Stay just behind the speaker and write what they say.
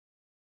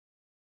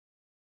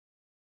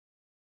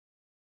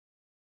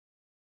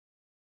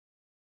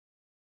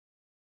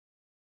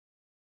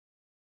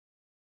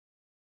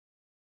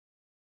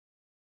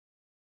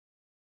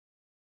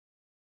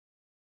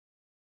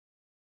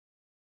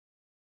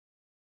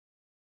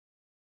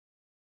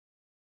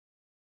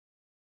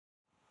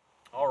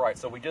All right,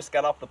 so we just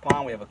got off the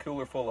pond. We have a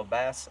cooler full of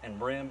bass and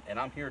brim, and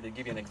I'm here to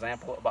give you an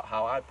example about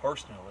how I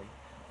personally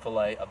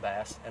fillet a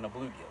bass and a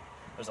bluegill.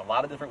 There's a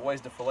lot of different ways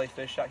to fillet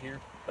fish out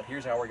here, but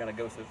here's how we're going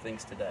to go through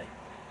things today.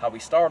 How we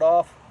start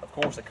off, of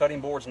course, a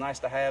cutting board's nice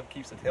to have,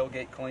 keeps the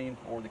tailgate clean,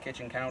 or the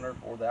kitchen counter,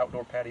 or the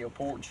outdoor patio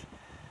porch.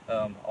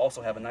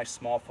 Also have a nice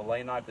small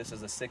fillet knife. This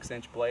is a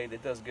 6-inch blade.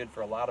 It does good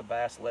for a lot of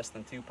bass less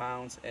than 2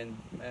 pounds, and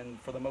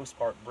for the most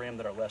part brim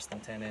that are less than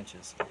 10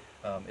 inches.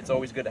 It's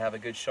always good to have a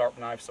good sharp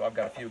knife, so I've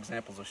got a few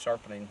examples of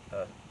sharpening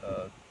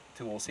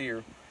tools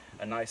here.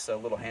 A nice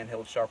little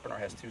handheld sharpener,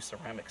 has 2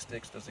 ceramic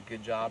sticks, does a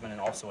good job, and then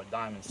also a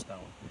diamond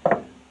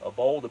stone. A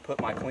bowl to put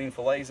my clean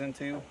fillets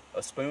into,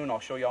 a spoon. I'll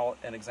show y'all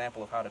an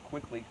example of how to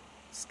quickly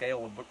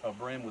scale a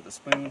brim with a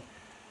spoon,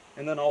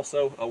 and then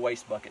also a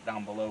waste bucket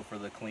down below for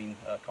the clean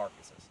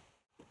carcasses.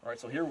 All right,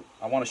 so here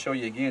I want to show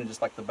you again,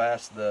 just like the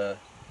bass, the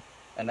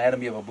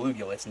anatomy of a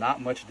bluegill. It's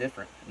not much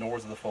different, nor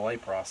is the fillet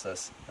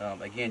process.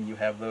 Again, you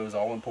have those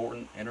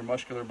all-important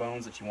intermuscular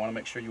bones that you want to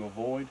make sure you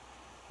avoid,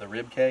 the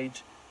rib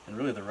cage, and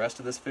really the rest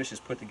of this fish is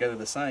put together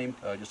the same,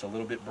 just a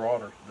little bit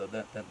broader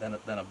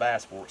than a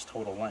bass for its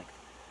total length.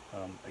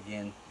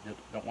 Again, you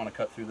don't want to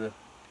cut through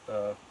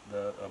the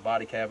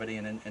body cavity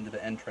and into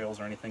the entrails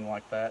or anything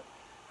like that,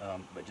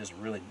 but just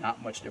really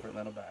not much different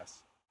than a bass.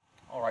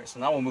 All right, so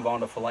now we'll move on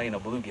to filleting a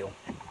bluegill.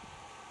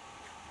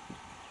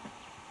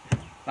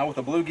 Now with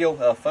the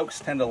bluegill,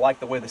 folks tend to like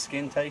the way the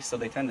skin tastes, so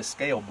they tend to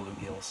scale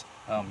bluegills.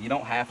 You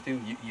don't have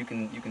to. You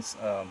can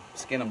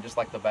skin them just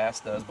like the bass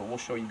does, but we'll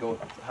show you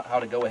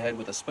how to go ahead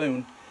with a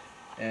spoon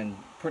and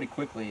pretty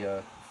quickly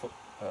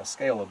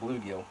scale a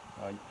bluegill.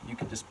 You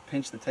can just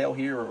pinch the tail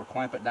here or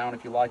clamp it down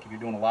if you like. If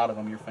you're doing a lot of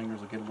them, your fingers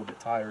will get a little bit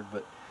tired,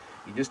 but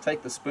you just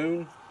take the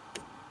spoon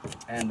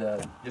and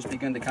just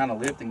begin to kind of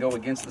lift and go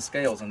against the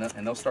scales, and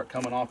they'll start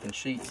coming off in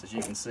sheets, as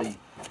you can see.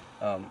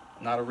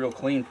 Not a real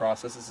clean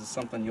process. This is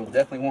something you'll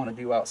definitely want to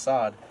do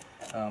outside,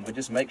 but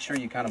just make sure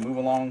you kind of move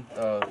along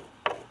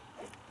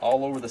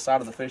all over the side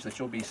of the fish that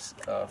you'll be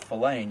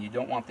filleting. You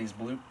don't want these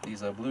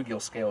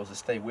bluegill scales to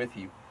stay with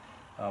you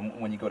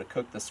when you go to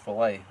cook this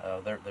fillet.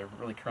 They're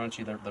really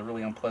crunchy. They're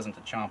really unpleasant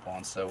to chomp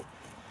on. So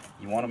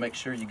you want to make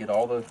sure you get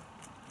all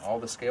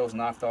the scales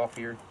knocked off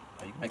here.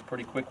 You can make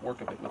pretty quick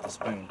work of it with a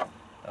spoon.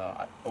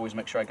 I always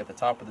make sure I get the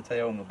top of the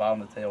tail and the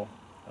bottom of the tail.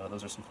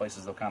 Those are some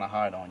places they'll kind of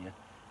hide on you.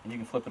 And you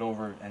can flip it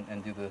over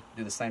and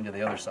do the same to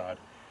the other side.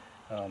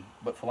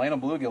 But filleting a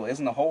bluegill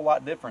isn't a whole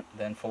lot different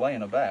than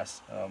filleting a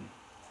bass.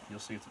 You'll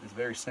see it's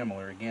very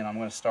similar. Again, I'm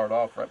going to start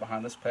off right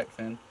behind this pec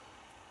fin,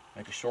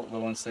 make a short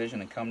little incision,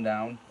 and come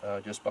down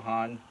just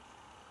behind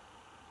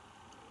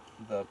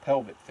the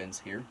pelvic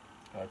fins here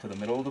to the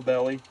middle of the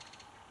belly.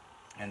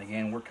 And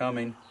again, we're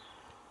coming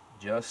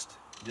just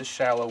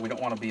shallow. We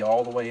don't want to be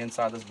all the way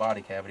inside this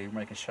body cavity. We're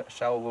making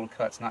shallow little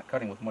cuts, not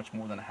cutting with much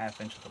more than a 1/2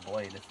 inch of the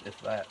blade,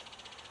 if that.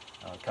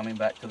 Coming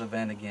back to the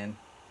vent again.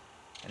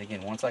 And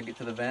again, once I get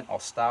to the vent, I'll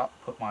stop,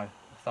 put my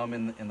thumb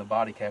in the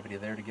body cavity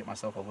there to get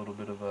myself a little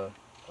bit of a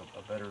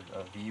better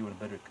view and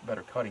a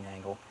better cutting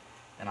angle.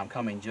 And I'm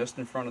coming just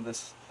in front of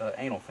this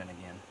anal fin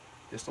again,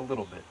 just a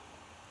little bit.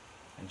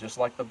 And just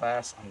like the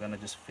bass, I'm going to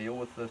just feel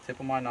with the tip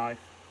of my knife.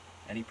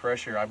 Any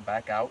pressure, I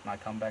back out and I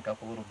come back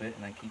up a little bit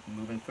and then keep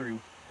moving through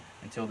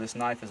until this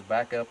knife is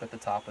back up at the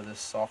top of this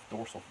soft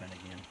dorsal fin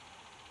again.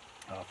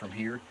 From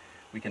here,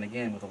 we can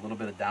again, with a little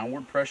bit of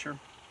downward pressure,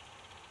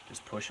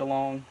 just push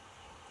along,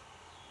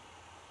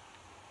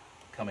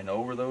 coming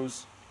over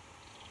those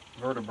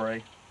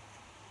vertebrae.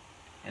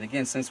 And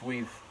again, since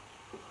we've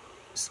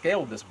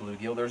scaled this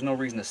bluegill, there's no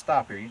reason to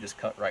stop here. You just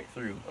cut right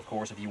through. Of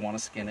course, if you want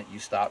to skin it, you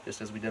stop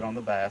just as we did on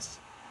the bass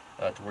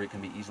to where it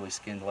can be easily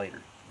skinned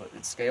later. But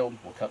it's scaled,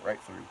 we'll cut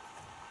right through.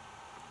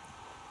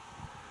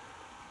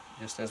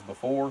 Just as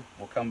before,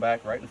 we'll come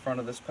back right in front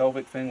of this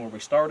pelvic fin where we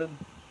started,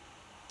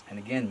 and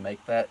again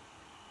make that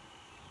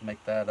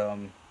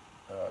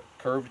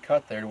curved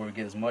cut there to where we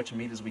get as much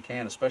meat as we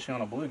can, especially on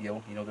a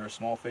bluegill. You know, they're a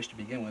small fish to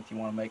begin with. You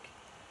want to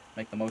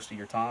make the most of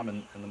your time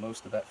and the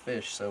most of that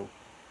fish. So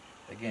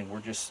again,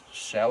 we're just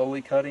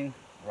shallowly cutting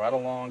right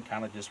along,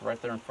 kind of just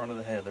right there in front of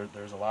the head.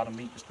 There's a lot of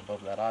meat just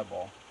above that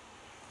eyeball.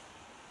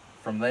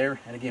 From there,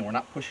 and again, we're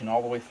not pushing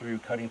all the way through,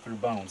 cutting through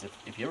bones.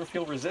 If you ever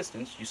feel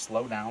resistance, you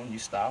slow down, you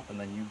stop, and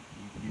then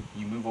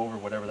you move over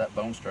whatever that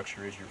bone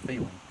structure is you're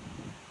feeling.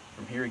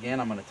 From here again,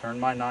 I'm going to turn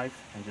my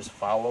knife and just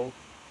follow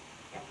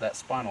that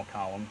spinal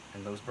column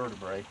and those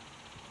vertebrae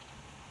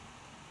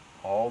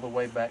all the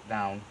way back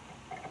down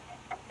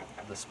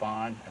the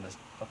spine and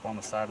up on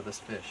the side of this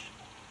fish.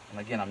 And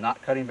again, I'm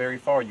not cutting very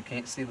far. You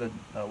can't see the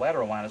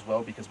lateral line as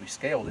well because we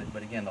scaled it,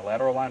 but again, the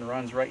lateral line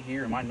runs right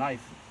here and my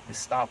knife is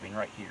stopping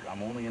right here.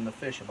 I'm only in the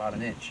fish about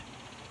 1 inch,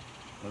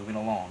 moving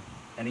along.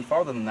 Any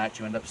farther than that,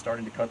 you end up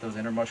starting to cut those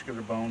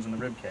intermuscular bones in the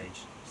rib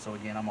cage. So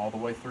again, I'm all the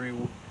way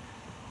through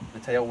the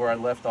tail where I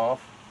left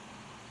off,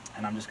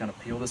 and I'm just going to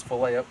peel this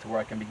fillet up to where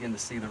I can begin to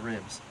see the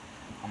ribs.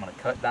 I'm going to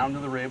cut down to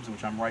the ribs,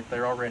 which I'm right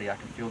there already. I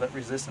can feel that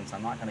resistance.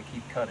 I'm not going to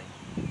keep cutting.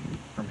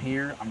 From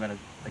here, I'm going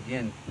to,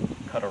 again,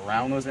 cut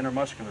around those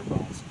intermuscular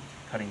bones,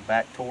 cutting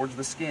back towards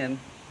the skin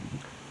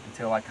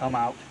until I come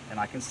out and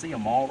I can see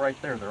them all right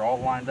there. They're all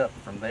lined up.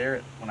 From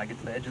there, when I get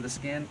to the edge of the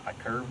skin, I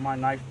curve my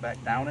knife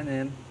back down and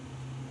in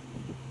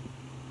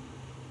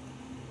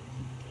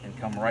and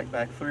come right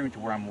back through to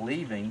where I'm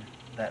leaving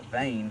that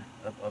vein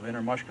of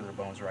intermuscular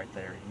bones right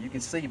there. And you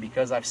can see,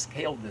 because I've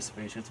scaled this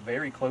fish, it's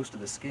very close to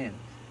the skin.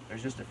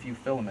 There's just a few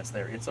filaments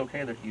there. It's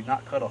okay that you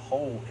not cut a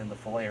hole in the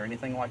fillet or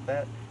anything like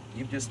that.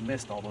 You've just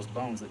missed all those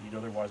bones that you'd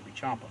otherwise be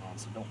chomping on,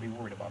 so don't be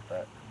worried about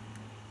that.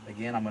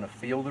 Again, I'm going to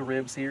feel the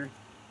ribs here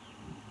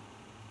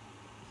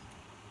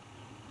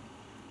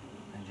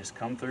and just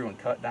come through and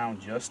cut down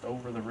just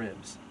over the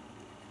ribs.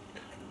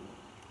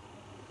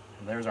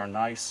 And there's our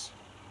nice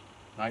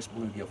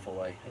bluegill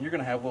fillet. And you're going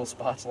to have little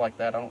spots like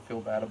that. I don't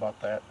feel bad about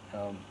that.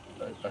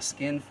 A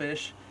skin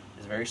fish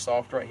is very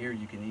soft right here.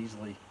 You can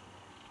easily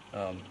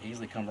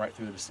come right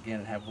through the skin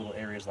and have little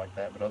areas like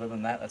that. But other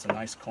than that, that's a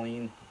nice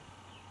clean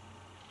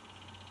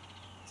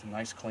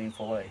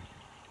fillet.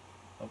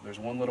 Oh, there's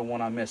one little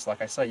one I missed.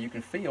 Like I say, you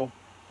can feel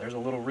there's a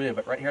little rib,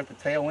 but right here at the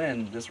tail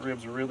end, this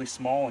rib's really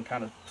small and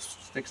kind of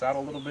sticks out a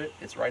little bit.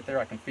 It's right there.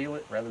 I can feel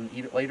it. Rather than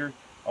eat it later,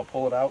 I'll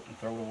pull it out and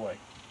throw it away.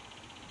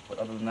 But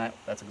other than that,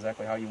 that's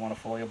exactly how you want to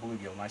fillet a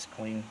bluegill. Nice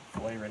clean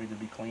fillet ready to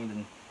be cleaned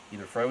and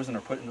either frozen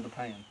or put into the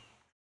pan.